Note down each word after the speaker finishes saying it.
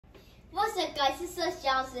What's up, guys? This is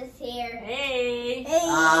Johnson here. Hey. Hey.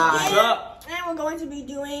 What's up? And we're going to be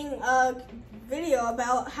doing a video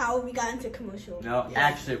about how we got into commercial. No,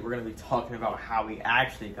 actually, we're going to be talking about how we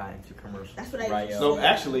actually got into commercials. That's what I right, just So said.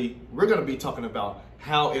 actually, we're going to be talking about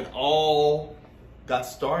how it all got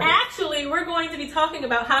started. Actually, we're going to be talking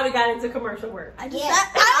about how we got into commercial work. I just Yeah.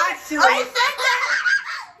 said, I said that.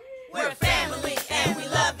 We're a family and we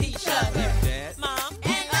love each other. Mom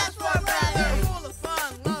and us four brothers. Full of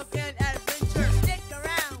fun, love, and adventure. Stick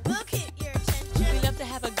around, we'll keep your attention. We love to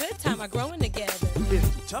have a good time by growing together. We've been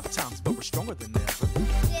through tough times, but we're stronger than ever. Sit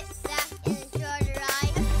back and enjoy the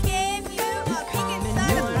ride. Give you a peek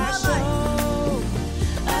inside of our life.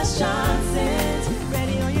 Us Johnsons,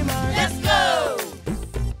 ready on your mark. Let's go!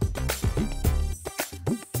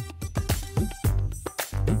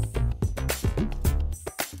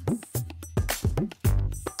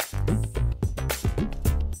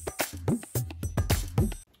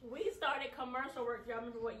 We started commercial work. Y'all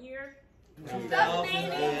remember what year?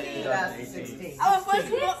 2016. Our first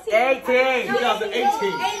 18.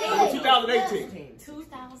 2018. 2018.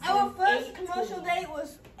 2000. Our first commercial date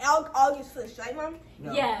was August 1st, right, Mom?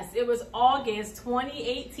 No. Yes, it was August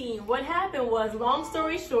 2018. What happened was, long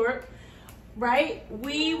story short, right?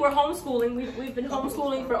 We were homeschooling. We've been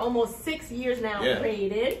homeschooling for almost 6 years now. Yeah.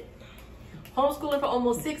 Created. Homeschooling for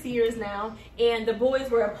almost 6 years now, and the boys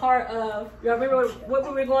were a part of. Y'all remember what we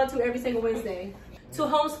were going to every single Wednesday? To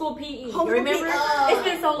homeschool PE. Homeschool Remember? PE. It's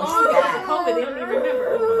been so long because of COVID, they don't even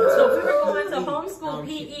remember. So we were going to homeschool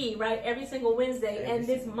PE, right, every single Wednesday, and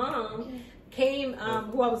this mom came,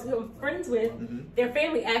 who I was friends with. Their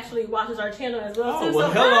family actually watches our channel as well. Oh, too.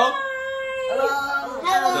 well, So hello.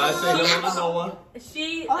 Hello. Did I say hello to Noah?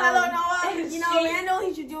 She. Oh, hello, Noah. You know, she- Randall,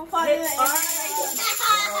 he should do a part of it.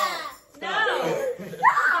 No.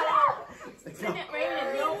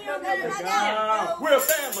 Raymond, no. We're a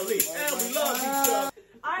family and we love each other.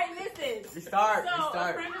 All right, listen. Restart. So a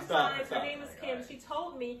Restart. friend of Stop, mine, her stop. name is Kim. She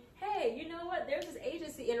told me, "Hey, you know what? There's this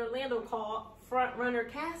agency in Orlando called Front Runner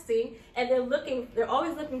Casting, and they're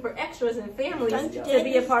always looking for extras and families to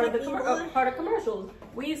be a part of the part of commercials.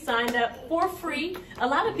 We signed up for free. A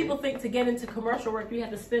lot of people think to get into commercial work you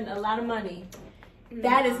have to spend a lot of money."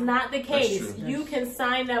 That is not the case. true. You can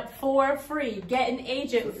sign up for free. Get an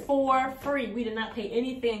agent for free. We did not pay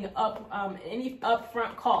anything any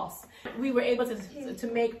upfront costs. We were able to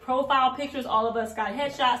make profile pictures. All of us got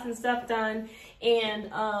headshots and stuff done, and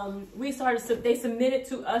we started. They submitted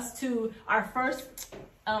to us to our first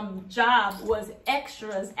job was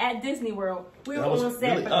extras at Disney World. We were That was on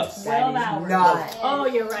set really for us. 12 hours. Not. Oh,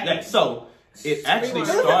 you're right. Yeah, so it actually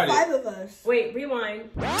There was started. 5 of us. Wait, rewind.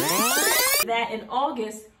 That in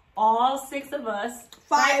August, all 6 of us,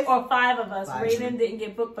 5. or 5 of us, Five. Raven didn't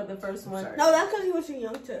get booked for the first one. Sorry. No, that's because he was too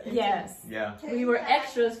young to. Yes. Yeah. We were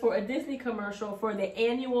extras for a Disney commercial for the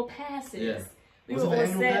annual passes. Yeah. We Was were it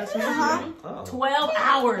on annual set passes? Oh. 12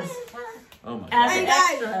 hours Oh my as God.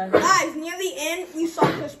 an And extra. guys, near the end, we saw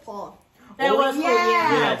Chris Paul. That was cool,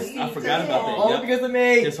 yeah. Yes, I forgot about that. All Yep. because of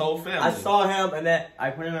me. His whole family. I saw him and then I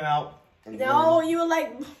put him out. And No, you were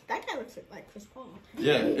like, that guy looks like Chris Paul.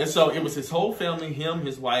 Yeah, and so it was his whole family, him,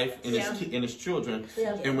 his wife, and Yeah. and his children.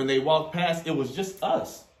 Yeah. And when they walked past, it was just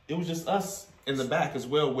us. It was just us in the back as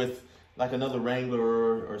well with like another wrangler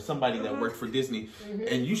or somebody that worked for Disney.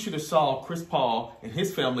 And you should have saw Chris Paul and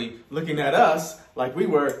his family looking at us like we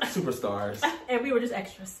were superstars. And we were just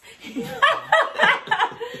extras.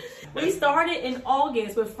 We started in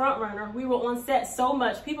August with Frontrunner. We were on set so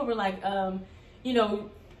much. People were like,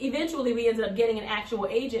 eventually we ended up getting an actual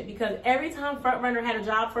agent because every time Frontrunner had a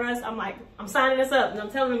job for us, I'm like, I'm signing this up. And I'm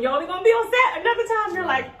telling them, y'all, we're going to be on set another time. They're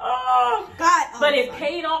like, oh. God. But it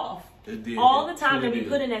paid off. It did. All It the time that truly we did.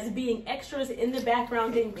 put in as being extras in the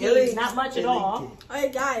background, getting paid, Really? not much at all, Hey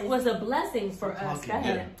guys, was a blessing for us. Go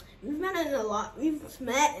ahead. we've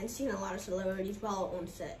met and seen a lot of celebrities while on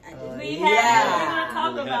set at Disney. We Yeah. have. We're going to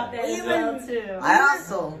talk Really about that have. as well, too. I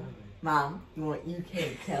also, Mom, you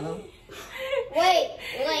can't tell him.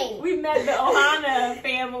 Wait. We met the Ohana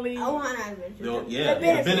family. Ohana Adventure. No, yeah, The the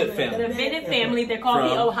Bennett family. The Bennett family, they're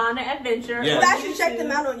called the From- Ohana Adventure. Yeah. You on guys should check YouTube.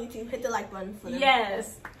 them out on YouTube. Hit the like button for them.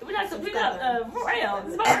 Yes. We got Rail.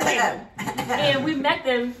 It's about Rail. And we met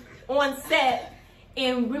them on set,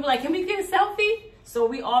 and we were like, can we get a selfie? So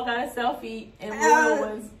we all got a selfie, and Will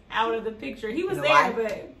was out of the picture. He was You know there, why?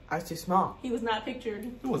 but I was too small. he was not pictured.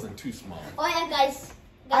 It wasn't too small. Oh yeah, guys.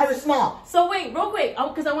 I was small. So wait, real quick,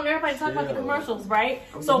 because I want everybody to talk about the commercials, right?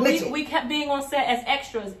 So we kept being on set as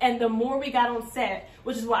extras, and the more we got on set,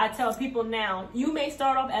 which is why I tell people now, you may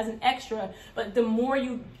start off as an extra, but the more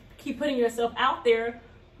you keep putting yourself out there,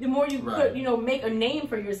 the more you Right. could, you know, make a name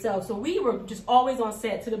for yourself. So we were just always on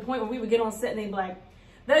set, to the point where we would get on set and they'd be like,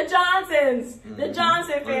 the Johnsons, the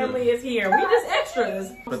Johnson family is here. We just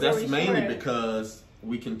extras. But that's Story mainly short. because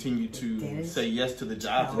we continue to say yes to the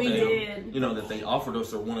jobs that We they, did. you know, that they offered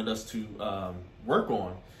us or wanted us to work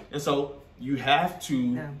on. And so you have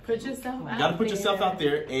to, Put yourself out you got to put there. yourself out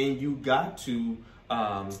there, and you got to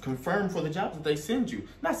confirm for the jobs that they send you.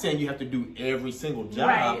 Not saying you have to do every single job,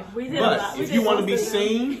 Right. We did a lot. but We if did you want to be most of them.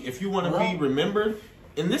 seen, if you want to be remembered,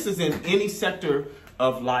 and this is in any sector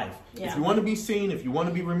of life. Yeah. If you want to be seen, if you want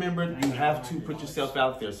to be remembered, you have to put yourself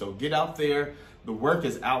out there. So get out there. The work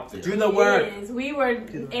is out there. Do the work. It is. We were at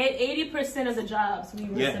 80% of the jobs we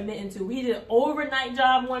were Yeah. submitting to. We did an overnight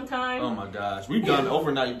job one time. Oh my gosh, we've done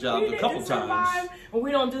overnight jobs We a couple didn't survive, times. and we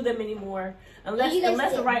don't do them anymore unless You guys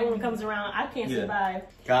the did. right one comes around. I can't Yeah. survive.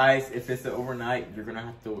 Guys, if it's an overnight, you're gonna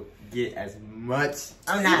have to get as much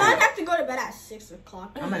You might have to go to bed at 6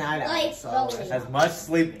 o'clock. I'm an night Like, owl, so slowly. as much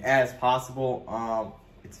sleep as possible.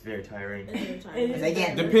 It's very tiring. It is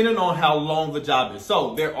again, Depending on how long the job is.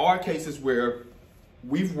 So there are cases where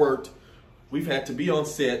we've had to be on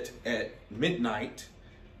set at midnight,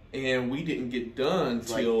 and we didn't get done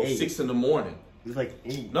It's like till 8. 6 in the morning. It was like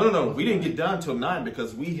 8. No, we didn't get done till 9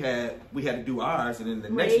 because we had to do ours, and then the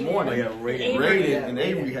next Rated. morning, Oh, yeah, rated. Rated and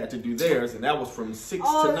Avery had to do theirs, and that was from 6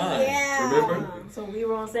 to 9. Yeah. Remember? So we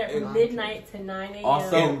were on set from And- midnight to 9 a.m.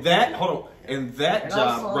 Also- And that, hold on, and that And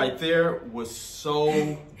job also- right there was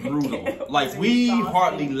so brutal. Like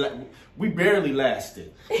exhausting. we barely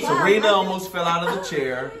lasted. Serena almost fell out of the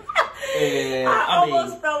chair, and I I mean,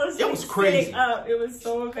 almost fell asleep. it was crazy. sitting up. It was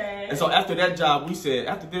so bad. And so after that job, we said,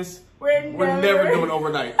 after this, we're never doing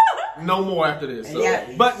overnight. No more after this. So, Yeah.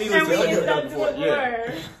 but needless And to we say, just we've done don't it do before. it Yeah.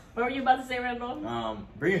 more. What were you about to say, Randall?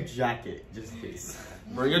 Bring a jacket just in case.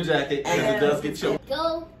 Bring your jacket because it does get chilly.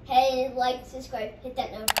 Go ahead, like, subscribe, hit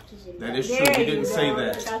that notification That bell. is true. There We you didn't go. say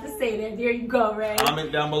that. Forgot to say that. There you go, Ray.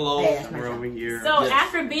 Comment down below. Yeah. We're over here. So Yes.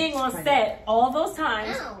 after being on set all those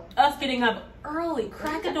times, Ow. us getting up early,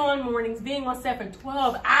 crack of dawn mornings, being on set for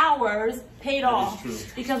 12 hours paid off. true.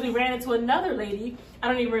 Because we ran into another lady, I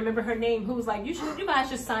don't even remember her name, who was like, you guys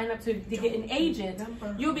should sign up to get an agent.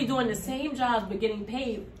 You'll be doing the same jobs but getting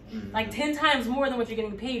paid like 10 times more than what you're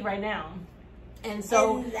getting paid right now. And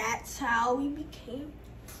so, And that's how we became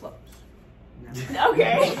close.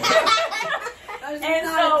 okay. That's And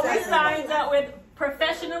not so we exactly signed up with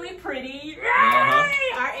Professionally Pretty. Uh-huh.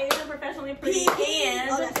 Yay! Our agent, Professionally Pretty, PP.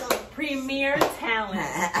 Oh, and that's all. Premier Talent.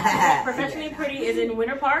 Professionally Pretty is in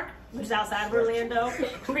Winter Park, which is outside of Orlando.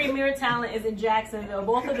 Premier Talent is in Jacksonville.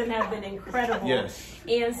 Both of them have been incredible. Yes.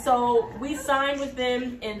 And so we signed with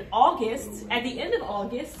them in August. At the end of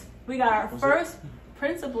August, we got our first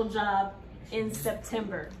principal job in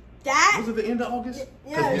September. That Was it the end of August?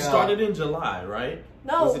 Because Yeah. we started in July, right?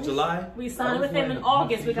 No, Was it July? We signed with them in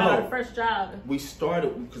August. We got No. our first job. We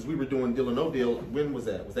started because we were doing Deal or No Deal. When was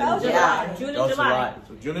that? Was that That in was July? July. Yeah. June That and was July.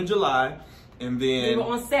 So June and July, and We then were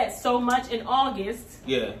on set so much in August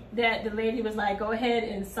yeah, that the lady was like, go ahead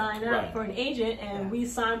and sign up Right. for an agent. And we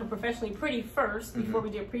signed with Professionally Pretty first before we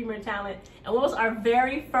did Premier Talent. And what was our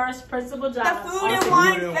very first principal job? the Food Our- and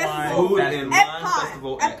Wine Food and Festival. Food That's- and Wine Epcot.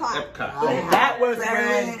 Festival at Epcot. Epcot. That was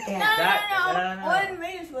when. No. What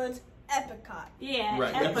Raiders was Epcot. Yeah,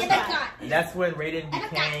 Right. Epcot. Epcot. That's when Raiden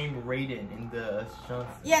became Raiden in the show.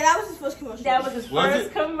 Yeah, that was his first commercial. That was his Was first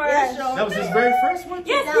it? commercial. That was his very first one.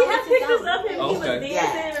 Yes, That we was have his pictures job. of him. He was Okay.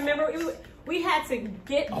 dancing. Remember, we had to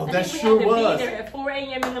get. Oh, I that think we sure had to was. be there at 4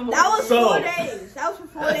 a.m. in the morning. That was So- 4 days. That was for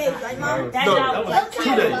 4 days, right, Mom? That No, job that was was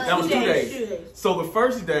 2 days. That was 2 2 days. 2 days. So the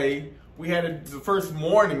first day we had the first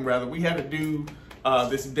morning rather we had to do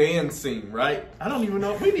this dance scene, right? I don't even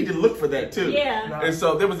know. We need to look for that too. Yeah. And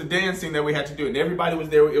so there was a dance scene that we had to do, and everybody was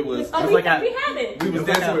there. It was Oh, was we, like a- we had it. we was It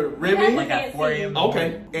was dancing like a- with Remy. Like at 4 a.m.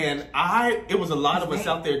 Okay, and it was a lot of us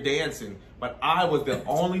out there dancing, but I was the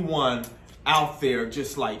only one out there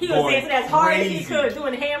just like He was going dancing as hard as he crazy. could,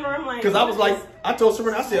 doing hammer. I'm like, Because I was like, I told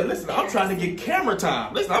Serena, I said, listen, I'm trying to get camera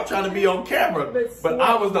time. Listen, I'm trying to be on camera. But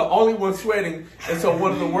I was the only one sweating. And so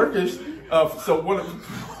one of the workers,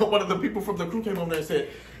 one of the people from the crew came over there and said,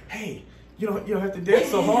 hey, you don't have to dance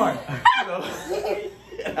so hard. You know?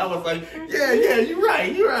 And I was like, yeah, you're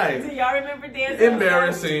right. do y'all remember dancing?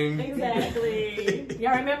 Embarrassing. Exactly.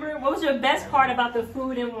 Y'all remember? What was your best part about the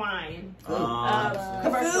Food and Wine? The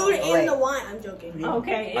Commercial? food and the wine. I'm joking.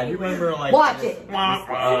 Okay. I do remember like Watch it.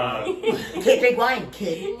 Kid, drink wine,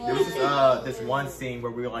 kid. There was this one scene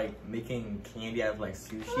where we were like making candy out of like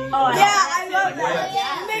sushi. Oh, Yeah, I love Like, that.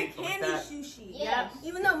 yeah. We make Like candy that. sushi. Yeah. Yep.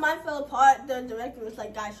 Even though mine fell apart, the director was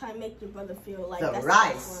like, guys, try and make your brother feel like The that's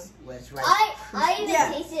rice was right. I even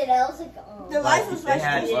Yeah. tasted it. I was like, oh. The rice was They rice.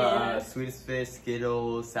 had Yeah. Swedish Fish,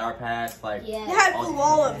 Skittles, Sour Patch, like. They Yeah. had food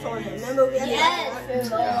roll-ups on it. Remember we had Yes.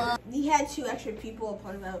 that? We had 2 extra people a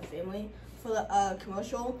part of our family for the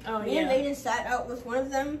commercial. Oh, Me and yeah. Layden sat out with one of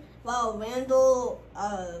them while Randall,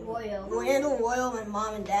 Royal, and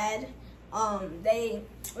Mom and Dad, they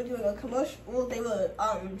were doing a commercial. Well, they were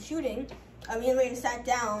shooting. Me and Layden sat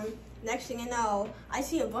down. Next thing you know, I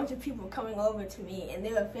see a bunch of people coming over to me, and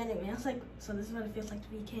they were fanning me. I was like, "So this is what it feels like to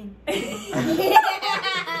be a king."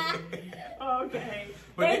 Okay.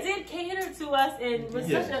 But They it- did cater to us, and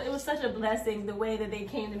Yeah. it was such a blessing the way that they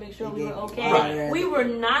came to make sure we They were did. okay. Right. We were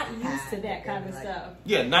not used to that kind of stuff.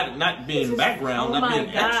 Yeah, not being background, Oh not my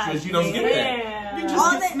being gosh, extras. You don't get that. yeah. You All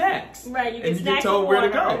just get that- snacks. Right, you get And you snacks get told and where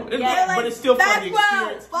to water. go. And- Yeah. But it's still fun to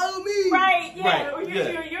Background, experience. follow me. Right, yeah. Right, When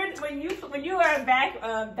yeah. you are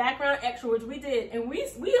a background extra, which we did, and we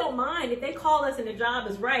don't mind if they call us and the job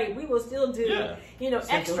is right, we will still do Yeah.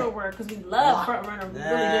 extra work because we love front runner. We really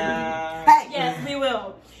do. Hey. Yes, we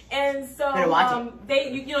will. And so Better watch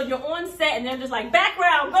you're on set and they're just like,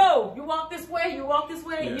 background, go. You walk this way,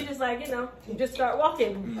 and you just like, you just start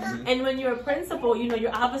walking. Mhm. And when you're a principal,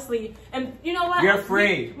 you're obviously, and you know what? You're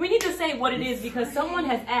free. We need to say what it is because someone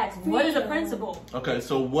has asked, what is a principal? Okay,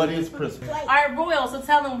 so what is principal? All right, Royal, so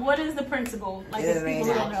tell them, what is the principal? Like, You're if the main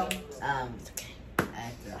people don't know. actor.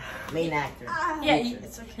 Main actor. Yeah,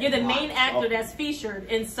 It's okay. you're the main actor that's featured.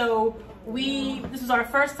 And so this was our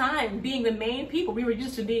first time being the main people. We were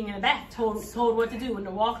used to being in the back, told what to do, and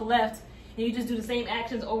to walk left. And you just do the same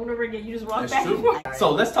actions over and over again. You just walk That's back and true. forth.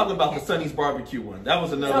 So let's talk about the Sonny's Barbecue one. That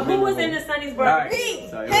was another So who was memorable- in the Sonny's Right. Barbecue? Me,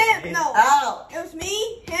 So it was him, me. no. Oh. It was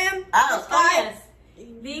me, him, Oh. this Oh, guy. yes.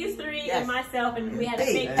 These three Yes. and myself, and we had a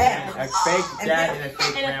Me. fake And dad. A fake dad and a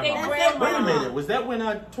fake And a fake grandma. grandma. Wait a minute, was that when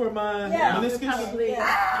I tore my Yeah. meniscus? Probably.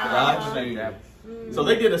 Gotcha. So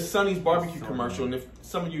they did a Sonny's Barbecue commercial, and if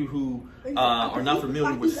some of you who are not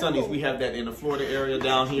familiar with Sonny's, we have that in the Florida area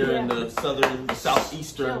down here in the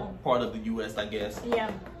southeastern part of the U.S., I guess. Yeah.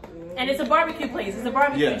 And it's a barbecue place. It's a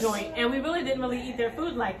barbecue Yes. joint. And we really didn't really eat their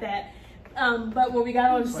food like that. But when we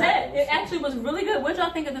got on set, it actually was really good. What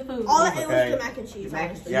y'all think of the food? All it was Okay. the mac and cheese. Mac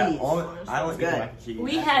and honestly. Yeah, Cheese. I don't Good. eat mac and cheese.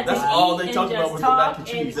 We had to That's all eat they and talked about just was the mac talk and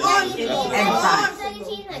cheese. and That's- eat that's- And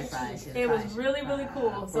fries. And Fries. It was really, really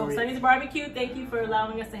cool. So Sonny's Barbecue, thank you for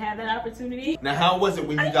allowing us to have that opportunity. Now, how was it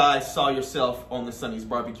when you guys saw yourself on the Sonny's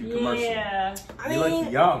Barbecue commercial? Yeah. I You look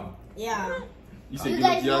mean, young. yeah. You said You you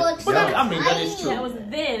guys look young. look But I mean, that is tiny. That true. was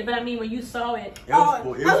then, but I mean, when you saw it, It was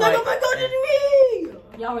cool. I It was was like, like, oh my god, did you eat?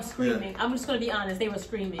 y'all were screaming. I'm just gonna be honest, they were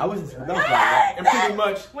screaming. I wasn't. That was like, And pretty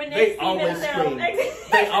much, When they they see always themselves. scream.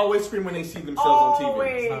 They always scream when they see themselves on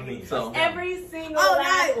Always. TV. So, Every single Oh,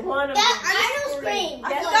 last nice. one of That, them. I don't scream.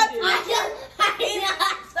 Yes, forgot you to- do.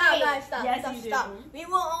 Stop, guys, stop, Yes, stop, you do. stop. We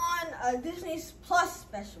were on a Disney's Plus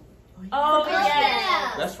special. Oh, yeah.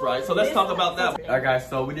 yeah. that's right. So let's talk about that. Alright guys,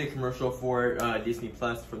 so we did a commercial for Disney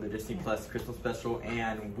Plus for the Disney Plus Christmas special,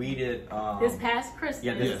 and we did This past Christmas.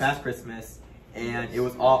 this Yes. past Christmas, and it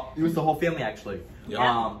was the whole family actually.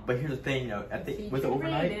 Yeah. But here's the thing, was it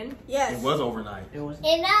overnight? Raiden. Yes. It was overnight. It was.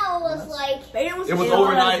 And now it was like, Baden was It was in-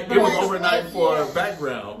 overnight. It was Yes. overnight for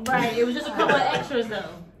background. Right, it was just a couple of extras though.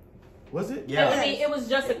 Was it? I Yeah. mean, it was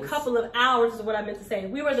just a couple of hours is what I meant to say.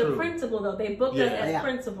 We were the True. principal though. They booked us Yeah. as Yeah.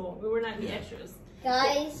 principal. We were not the extras.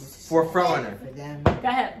 guys. For Frontrunner. For them, Go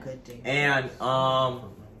ahead. good thing. And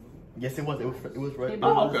yes, it was They right.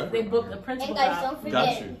 booked, okay. they booked the And principal guys, job. don't Got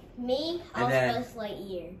forget, you. me, I And was then- Buzz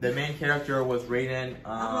Lightyear. The main character was Raiden.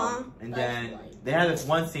 And then they had this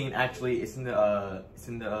one scene. Actually, it's in the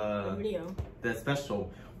video. the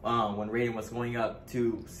special. When Raiden was going up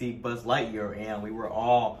to see Buzz Lightyear, and we were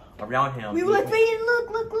all around him. We were like, Baden,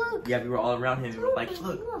 look. Yeah, we were all around him. We were like,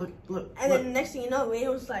 look. And then the next thing you know, Baden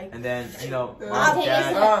was like, And then, mom, Okay,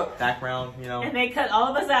 dad, background, And they cut all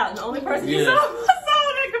of us out. And the only person you Yeah. saw in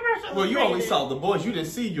that commercial Well, was you only Raiden. saw the boys. You didn't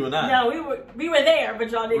see you and I. No, we were there, but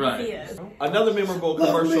y'all didn't Right. see us. Another memorable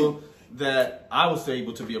commercial that I was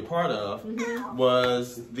able to be a part of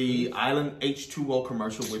was the Island H2O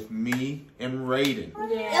commercial with me and Raiden. That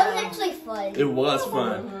was Yeah. actually fun. It was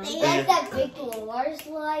fun. They had that big water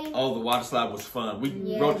slide. Oh, the water slide was fun. We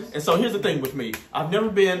Yes. rode, and so here's the thing with me. I've never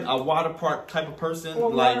been a water park type of person. Or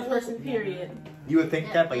Like, water person, period. You would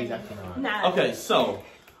think that, but he's actually not. Nah. okay, so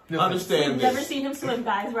understand We've never this. seen him swim,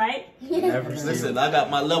 guys, right? Never seen Listen, him. I got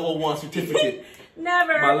my level 1 certificate.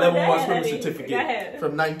 Never. My level Go 1 ahead, swimming Eddie. Go certificate ahead.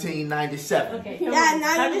 from 1997. Okay. yeah,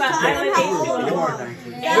 now Talk you're about just telling Island them how old H2O. you You are. weren't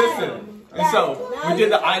 19. Yeah. Listen, And so we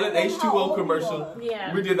did the Island H2O commercial.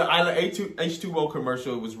 Yeah. We did the Island H2O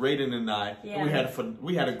commercial. It was Raiden and I. Yeah. And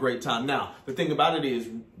we had a great time. Now the thing about it is,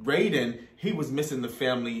 Raiden, he was missing the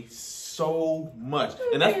family so much,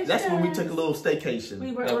 and that's when we took a little staycation.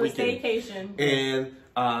 We were that on a weekend. staycation. And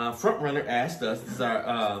Frontrunner asked us. This is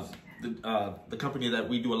our the company that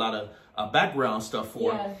we do a lot of background stuff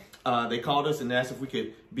for. Yeah. They called us and asked if we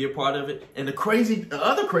could be a part of it. And the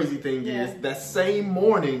other crazy thing is that same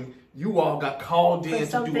morning, you all got called in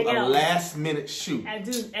to do a last minute shoot at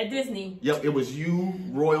Disney. Yep, it was you,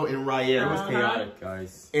 Royal, and Rael. It was chaotic,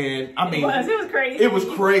 guys. And I mean, it was crazy. It was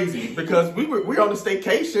crazy because we were on a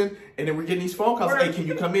staycation, and then we're getting these phone calls. Hey, can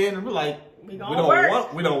you come in? And we're like, we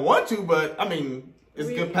don't want to, but I mean, it's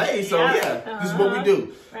good pay, so this is what we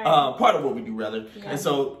do. Right. Part of what we do, rather. Yeah. And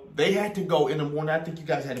so they had to go in the morning. I think you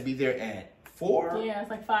guys had to be there at 4. Yeah, it's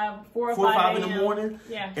like 4 or 5 in the morning.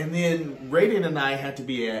 Yeah. And then Raiden and I had to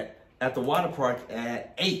be at the water park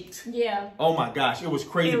at 8. Yeah. Oh my gosh, it was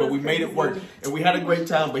crazy, but we made it work. And we had a great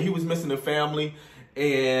time, but he was missing the family.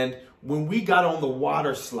 And when we got on the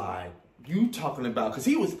water slide, you talking about, because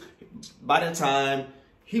he was, by that time,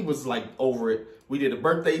 he was like over it. We did a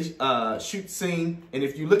birthday shoot scene, and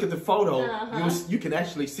if you look at the photo, you can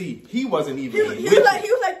actually see he wasn't even. He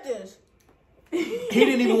was like this. He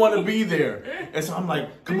didn't even want to be there, and so I'm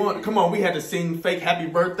like, come on. We had to sing fake happy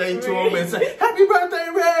birthday to him and say happy birthday,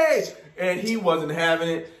 Ray, and he wasn't having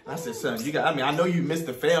it. I said, son, I know you missed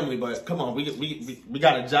the family, but come on, we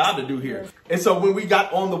got a job to do here. And so when we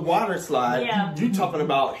got on the water slide, you talking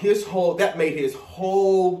about that made his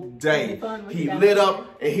whole day. He lit up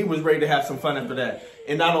and he was ready to have some fun after that.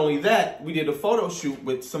 And not only that, we did a photo shoot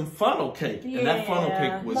with some funnel cake, and that funnel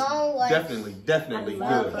cake was definitely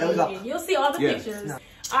good. You'll see all the pictures.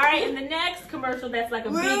 All right, and the next commercial that's like a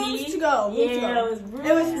biggie. To go.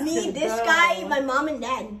 It was me, this guy, my mom, and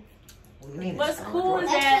dad. What's cool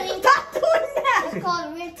is that stop doing that. It's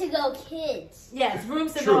called Rooms to Go Kids. Yes,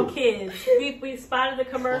 Rooms to Go Kids. We spotted the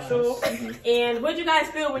commercial, and what did you guys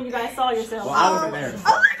feel when you guys saw yourselves? Well, I wasn't there.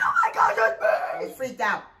 Oh my gosh, I freaked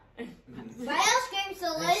out. Rael screamed so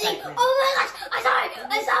lady, oh my gosh, I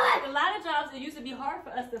saw it. A lot of jobs, it used to be hard for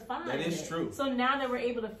us to find. That is true. So now that we're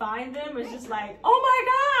able to find them, it's just like, oh my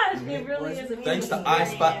gosh, it really is amazing. Thanks to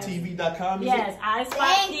iSpotTV.com. Yes,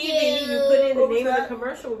 iSpot TV. You put in the name of the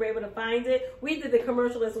commercial, we were able to find it. We did the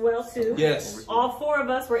commercial as well too. Yes. All 4 of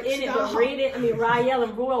us were in it, but Rael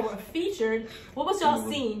and Royal were featured. What was y'all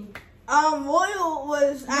scene? Royal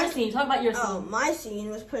was your scene. Talk about your scene. My scene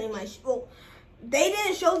was putting my they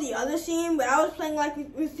didn't show the other scene, but I was playing like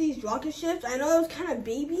with these rocket ships. I know it was kind of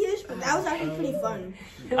babyish, but that was actually pretty fun.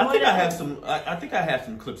 I think I have some. I think I have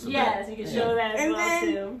some clips of that. Yes, you can show that as well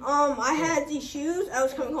too. I had these shoes. I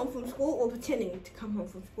was coming home from school, or pretending to come home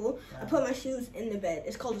from school. I put my shoes in the bed.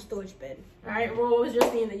 It's called a storage bed. All right, well, what was your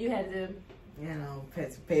scene that you had to do?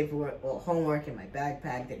 Put some paperwork, homework in my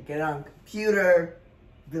backpack. Then get on the computer.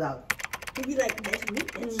 Be like. He'd be like, let's meet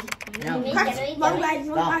this. No. Stop.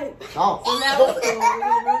 And that was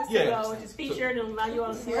which is featured and allow you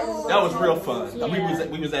all to see. That was real fun. Yeah.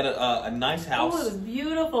 We was at a nice house. Oh, it was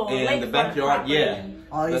beautiful. And the backyard,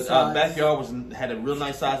 the backyard had a real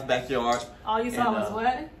nice sized backyard. All you saw was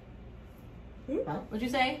what? What'd you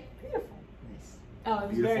say? Beautifulness. Oh, it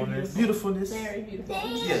was very beautiful. Beautifulness. Very beautiful.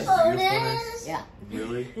 Beautifulness. Yeah.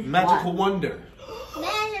 Really? Magical wonder.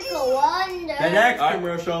 Magical wonder. The next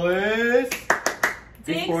commercial is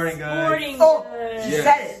Dick's Sporting Goods. Oh, yes. You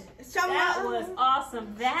said it. That was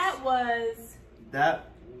awesome.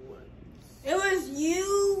 It was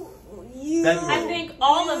you. I think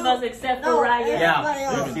all of us except for Ryan.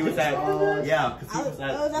 Yeah, he was at.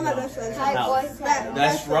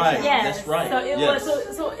 That's right. Yes. That's right. So it was.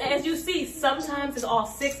 So as you see, sometimes it's all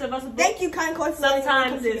 6 of us. Thank you, kind course.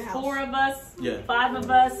 Sometimes it's 4 of us. Yeah. 5 of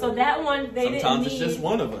us. So that one they sometimes didn't need. it's just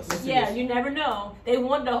 1 of us. Yeah, you never know. They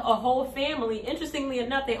wanted a whole family. Interestingly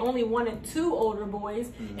enough, they only wanted 2 older boys,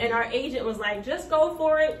 and our agent was like, "Just go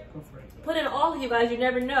for it. Put in all of you guys. You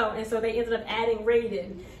never know." And so they ended up adding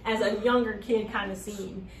Raiden as a younger kid kind of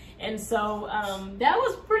scene. And so that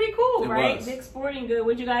was pretty cool, right? Dick's Sporting Goods.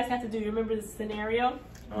 What'd you guys have to do? You remember the scenario?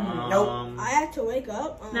 Nope. I had to wake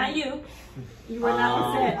up. Not you. You were not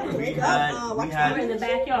on set. I had to wake up. We were in the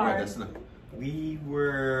backyard. We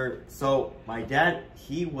were, so my dad,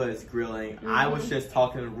 he was grilling. I was just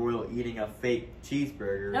talking to Royal eating a fake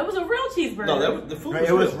cheeseburger. That was a real cheeseburger. No, the food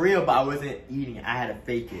it was real, but I wasn't eating it. I had to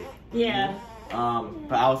fake it. Yeah.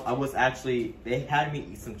 But I was actually, they had me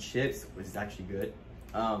eat some chips, which is actually good.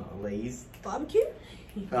 Lay's. Barbecue?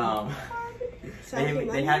 They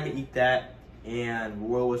had me eat that, and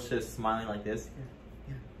Royal was just smiling like this.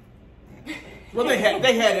 Well, they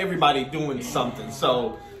had everybody doing something,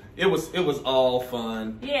 so it was all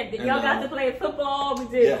fun. Yeah, And, y'all got to play football. We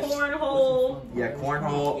did yes. cornhole. Yeah,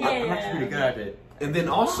 cornhole. I'm actually pretty good at it. And then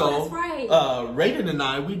also, that's right. Raiden and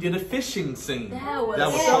I, we did a fishing scene. That was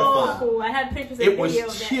so so fun. cool. I have pictures of It was video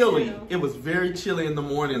of that chilly. too. It was very chilly in the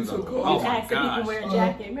morning, though. You Oh my asked if you could gosh. wear a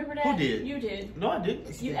jacket. Remember that? Who did? You did. No, I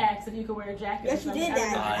didn't. You asked if you could wear a jacket. Yes, you did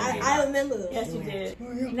that. did. I remember this. Yes, you did.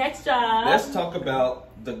 Next job. Let's talk about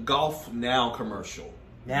the Golf Now commercial.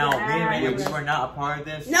 Now, me and Raiden, Nice. we were not a part of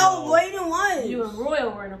this. No, so Raiden was. You and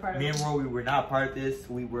Royal weren't a part of Me it. and Roy, we were not a part of this.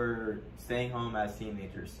 We were staying home as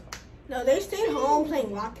teenagers. So. No, they stayed home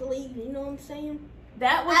playing Rocket League. You know what I'm saying?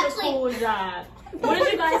 That was Actually- a cool job. What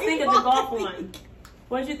did you guys think of the golf one?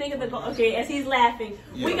 What did you think of the golf? Okay, as he's laughing,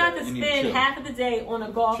 we Yeah, got to you need to spend chill. half of the day on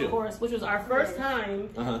a golf Chill. course, which was our first time.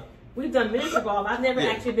 Uh-huh. We've done miniature golf. I've never Yeah.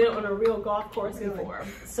 actually been on a real golf course before.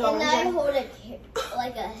 So And now you we hold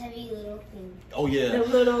like a heavy little thing. Oh, got yeah. the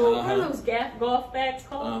little Uh-huh. what are those golf bags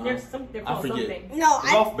called? Uh-huh. They're I called forget. something. No,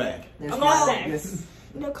 Golf bag. A golf bag.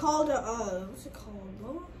 they're called what's it called?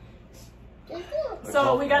 Mama?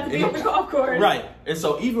 So we got to be on the golf course. Right. And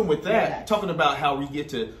so even with that, talking about how we get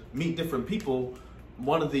to meet different people,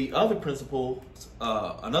 one of the other principals,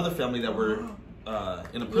 another family that were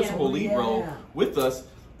in a principal lead role with us,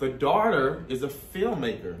 the daughter is a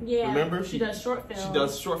filmmaker. Yeah. Remember? She does short films. She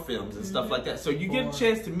does short films and stuff like that. So you get a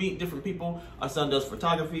chance to meet different people. Our son does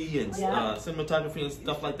photography and Yeah. cinematography and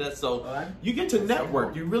stuff like that. So you get to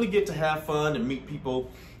network. You really get to have fun and meet people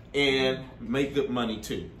and make good money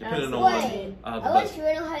too, depending on Wait, what I the wish best. you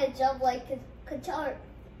know how to jump like guitar,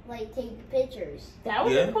 like take pictures. That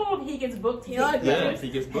would Yeah. be cool if he gets booked. To Yeah. take Yeah, pictures. if he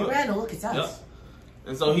gets Hey, booked. Randall, look, it's us. Yep.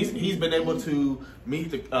 And so he's been able to meet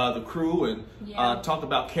the crew and Yeah. talk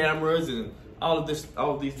about cameras and all of these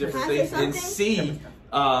different Can I say things and something? see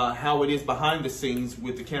how it is behind the scenes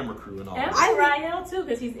with the camera crew and all And that. for Rael too,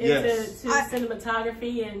 because he's into Yes.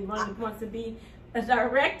 cinematography and wants to be a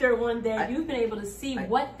director one day. You've been able to see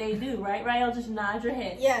what they do, right? Rael, just nod your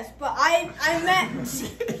head. Yes, but I met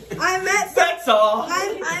That's all.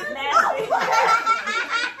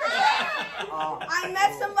 I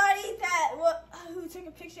met somebody who took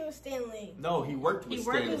a picture with Stanley. No, he worked with He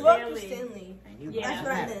worked Stanley. with He worked with Stanley. Stanley. Yeah. That's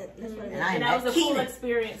what I meant. That's what I And meant. I And that was a met cool Keenan.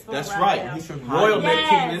 experience for That's Rael. right. He's from Royal Hollywood. met Yes,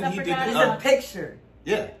 Keenan. I He did forgot He's about a picture.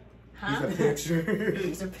 Yeah. Huh? He's a picture.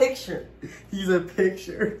 He's a picture. He's a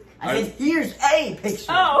picture. I said, here's a picture.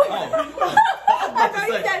 Oh. Oh. I was about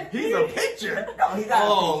to say, he's a picture. No, he's not.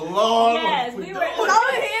 Oh Lord. Yes, we were.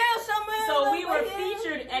 Over here somewhere. So we were over here.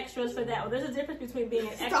 featured extras for that. Well, there's a difference between being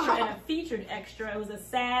an extra and a featured extra. It was a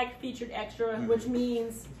SAG featured extra, which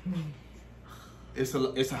means It's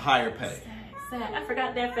a higher pay. SAG. I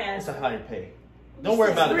forgot that fast. It's a higher pay. Don't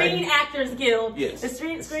worry about Screen it. Actors Guild. Yes. The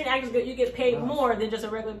Screen Actors Guild, you get paid more than just a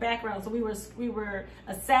regular background. So we were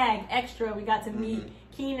a SAG extra. We got to meet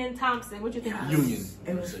Keenan Thompson. What you think? Union.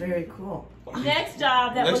 It was very cool. Next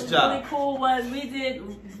job that Next was job. really cool was we did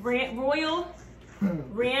Royal,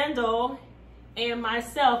 Randall, and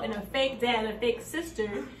myself and a fake dad and a fake sister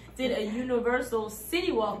did a Universal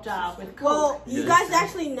City Walk job with Coke. Well, you guys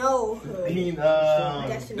actually know her.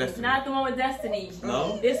 That's- Destiny. Not the one with Destiny.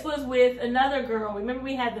 No? This was with another girl. Remember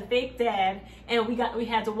we had the fake dad and we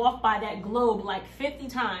had to walk by that globe like 50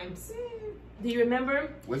 times. Do you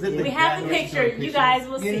remember? Was it We have the picture. You guys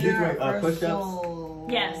will see. Universal.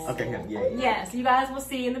 Yes. Okay, yeah. Yes, you guys will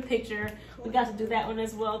see in the picture. We got to do that one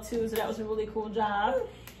as well too, so that was a really cool job.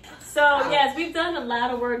 So yes, we've done a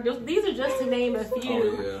lot of work. These are just to name a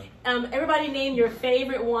few. Oh, Everybody name your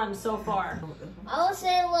favorite one so far. I would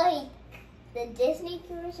say like the Disney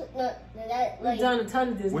commercial. No, that We've like done a ton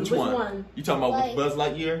of Disney. Which one? You talking about Like- Buzz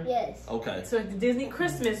Lightyear? yes. Okay. So the Disney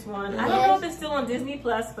Christmas one. I don't know if it's still on Disney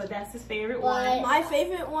Plus, but that's his favorite one. Why? My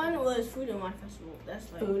favorite one was Food and Wine Festival.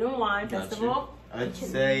 That's like Food and Wine Got Festival. I'd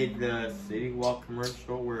say the City Walk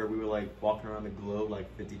commercial where we were like walking around the globe like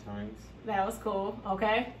 50 times. That was cool.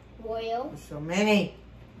 Okay. Royal. There's so many.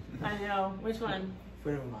 I know. Which one?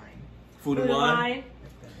 Food and wine. Food and Wine.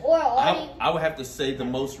 Or I would have to say the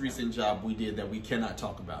most recent job we did that we cannot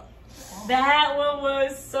talk about. That one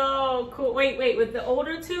was so cool. Wait, with the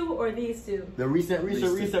older two or these two? The recent.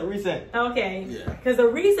 Okay. Yeah. Because the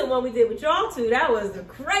recent one we did with y'all two, that was the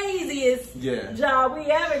craziest Yeah. job we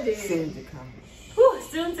ever did. Soon to come. Whew,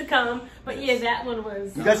 soon to come. But yeah, that one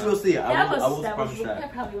was. You guys will see. I will that promise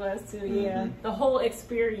that probably was too. Yeah, the whole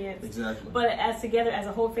experience. Exactly. But as together as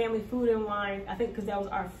a whole family, Food and Wine. I think because that was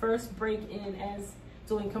our first break in as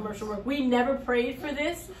doing commercial work. We never prayed for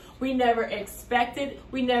this. We never expected.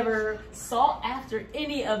 We never sought after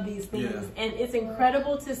any of these things. Yeah. And it's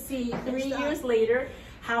incredible to see 3 years later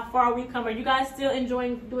how far we come. Are you guys still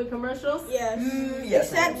enjoying doing commercials? Yes.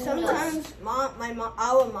 Yes. Except sometimes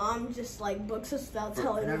our mom just like books us without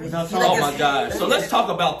telling us. Oh my God! So let's talk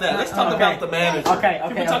about that. Let's talk about the manager. Okay.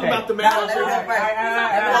 Can we talk about the manager?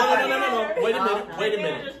 No. Wait a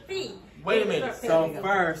minute. Wait a minute. So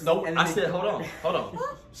first, No, I said hold on.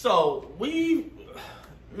 So we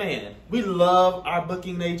love our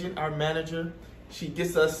booking agent, our manager. She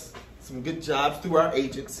gets us some good jobs through our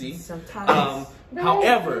agency. Sometimes.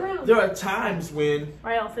 However, there are times when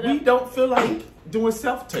we don't feel like doing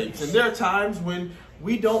self-tapes, and there are times when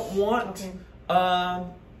we don't want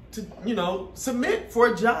to, submit for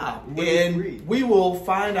a job. And we will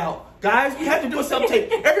find out, guys, we have to do a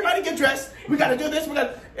self-tape. Everybody get dressed. We got to do this.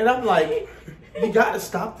 And I'm like, you got to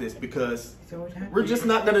stop this because we're just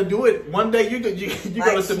not going to do it. One day you're going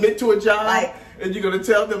to submit to a job and you're going to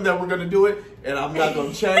tell them that we're going to do it. And I'm not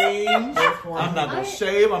going to change. I'm not going to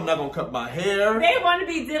shave. I'm not going to cut my hair. They want to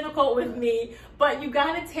be difficult with me, but you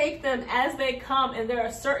got to take them as they come. And there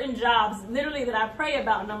are certain jobs literally that I pray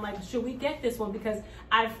about. And I'm like, should we get this one? Because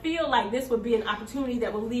I feel like this would be an opportunity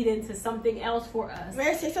that will lead into something else for us.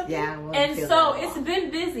 May I say something? Yeah. And so it's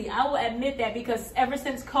been busy. I will admit that because ever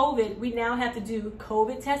since COVID, we now have to do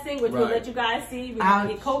COVID testing, which we'll let you guys see. We have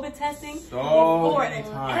to get COVID testing for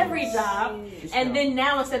every job. And then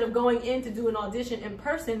now instead of going in to do an audition in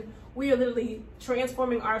person, we are literally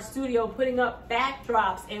transforming our studio, putting up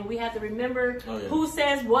backdrops, and we have to remember who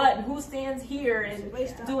says what and who stands here, and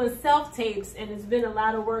doing self-tapes, and it's been a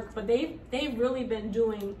lot of work, but they've really been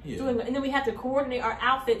doing, and then we have to coordinate our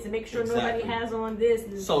outfits and make sure nobody has on this.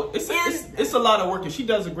 And so it's a lot of work, and she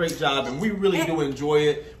does a great job, and we really do enjoy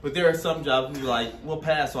it, but there are some jobs we'll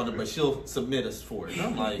pass on it, but she'll submit us for it. And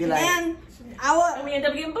I'm like, and we end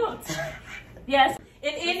up getting booked. Yes.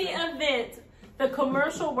 In any event, the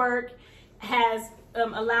commercial work has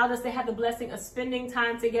allowed us to have the blessing of spending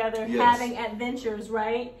time together, having adventures,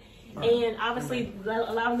 right? And obviously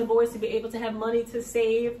allowing the boys to be able to have money to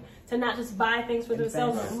save, to not just buy things for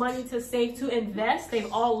themselves, but money to save, to invest.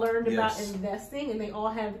 They've all learned about investing, and they all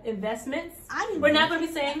have investments. We're not going to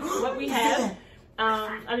be saying what we have.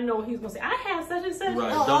 I didn't know what he was going to say. I have such and such.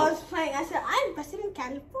 Right, I was playing. I said, I invested in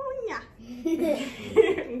California.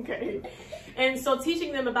 Okay. And so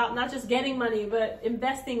teaching them about not just getting money, but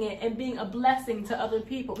investing it and being a blessing to other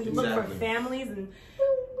people. We look for families, and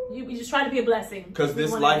you just try to be a blessing. Because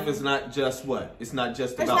this life is not just what? It's not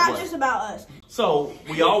just about what? It's not just about us. So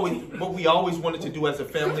what we always wanted to do as a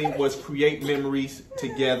family was create memories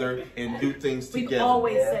together and do things together. We've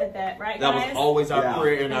always said that, right, guys? That was always our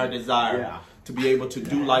prayer and our desire to be able to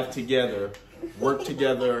do life together, work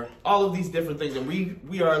together, all of these different things, and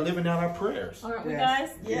we are living out our prayers. Aren't we,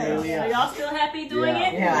 guys? Yes. Are y'all still happy doing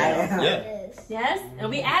it? Yes.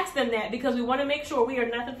 And we asked them that because we want to make sure we are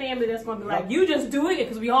not the family that's going to be like, you just doing it,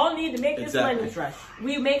 because we all need to make this money. That's right.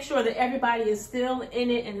 We make sure that everybody is still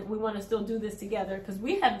in it, and we want to still do this together, because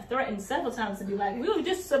we have threatened several times to be like, we'll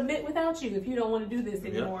just submit without you if you don't want to do this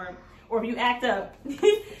anymore, or if you act up.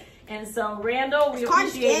 And so, Randall, we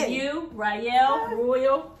appreciate you, Rael,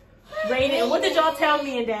 Royal, Raiden. And what did y'all tell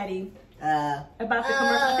me and Daddy about the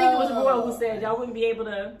commercial? I think it was Royal who said y'all wouldn't be able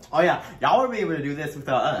to. Oh yeah, y'all wouldn't be able to do this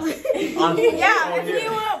without us. If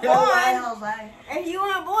you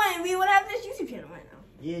weren't born, we would have this YouTube channel right now.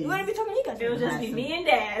 We wouldn't be talking to you guys. It would just be me and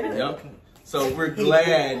Dad. Yep. So we're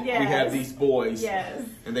glad we have these boys. Yes.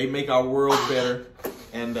 And they make our world better.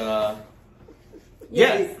 And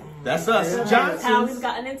that's us. That's how we've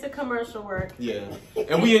gotten into commercial work. Yeah.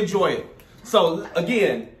 And we enjoy it. So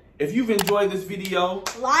again, if you've enjoyed this video,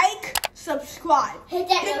 like, subscribe, hit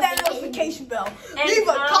that notification bell, and leave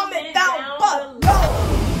a comment down below.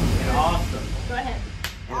 And also, go ahead.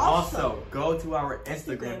 And also, go to our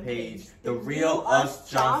Instagram page, The Real Us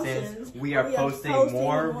Johnsons. We are posting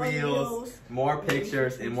more reels, more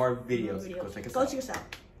pictures, and more videos. Go check us out. Go check us out.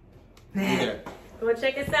 Go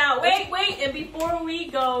check us out. Wait, and before we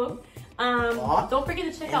go, don't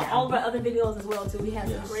forget to check out all of our other videos as well too. We have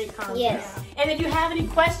some great content. Yes. And if you have any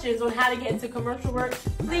questions on how to get into commercial work,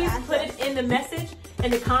 please put it in the message,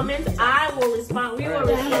 in the comments. I will respond. We will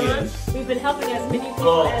respond. We've been helping as many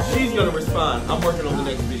people as she's gonna respond. I'm working on the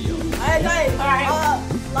next video. Alright guys,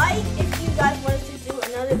 like if you guys wanted to do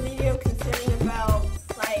another video concerning about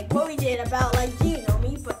like what we did about like, do you know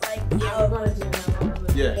me, but like we're gonna do another one.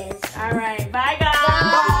 Yeah. All right.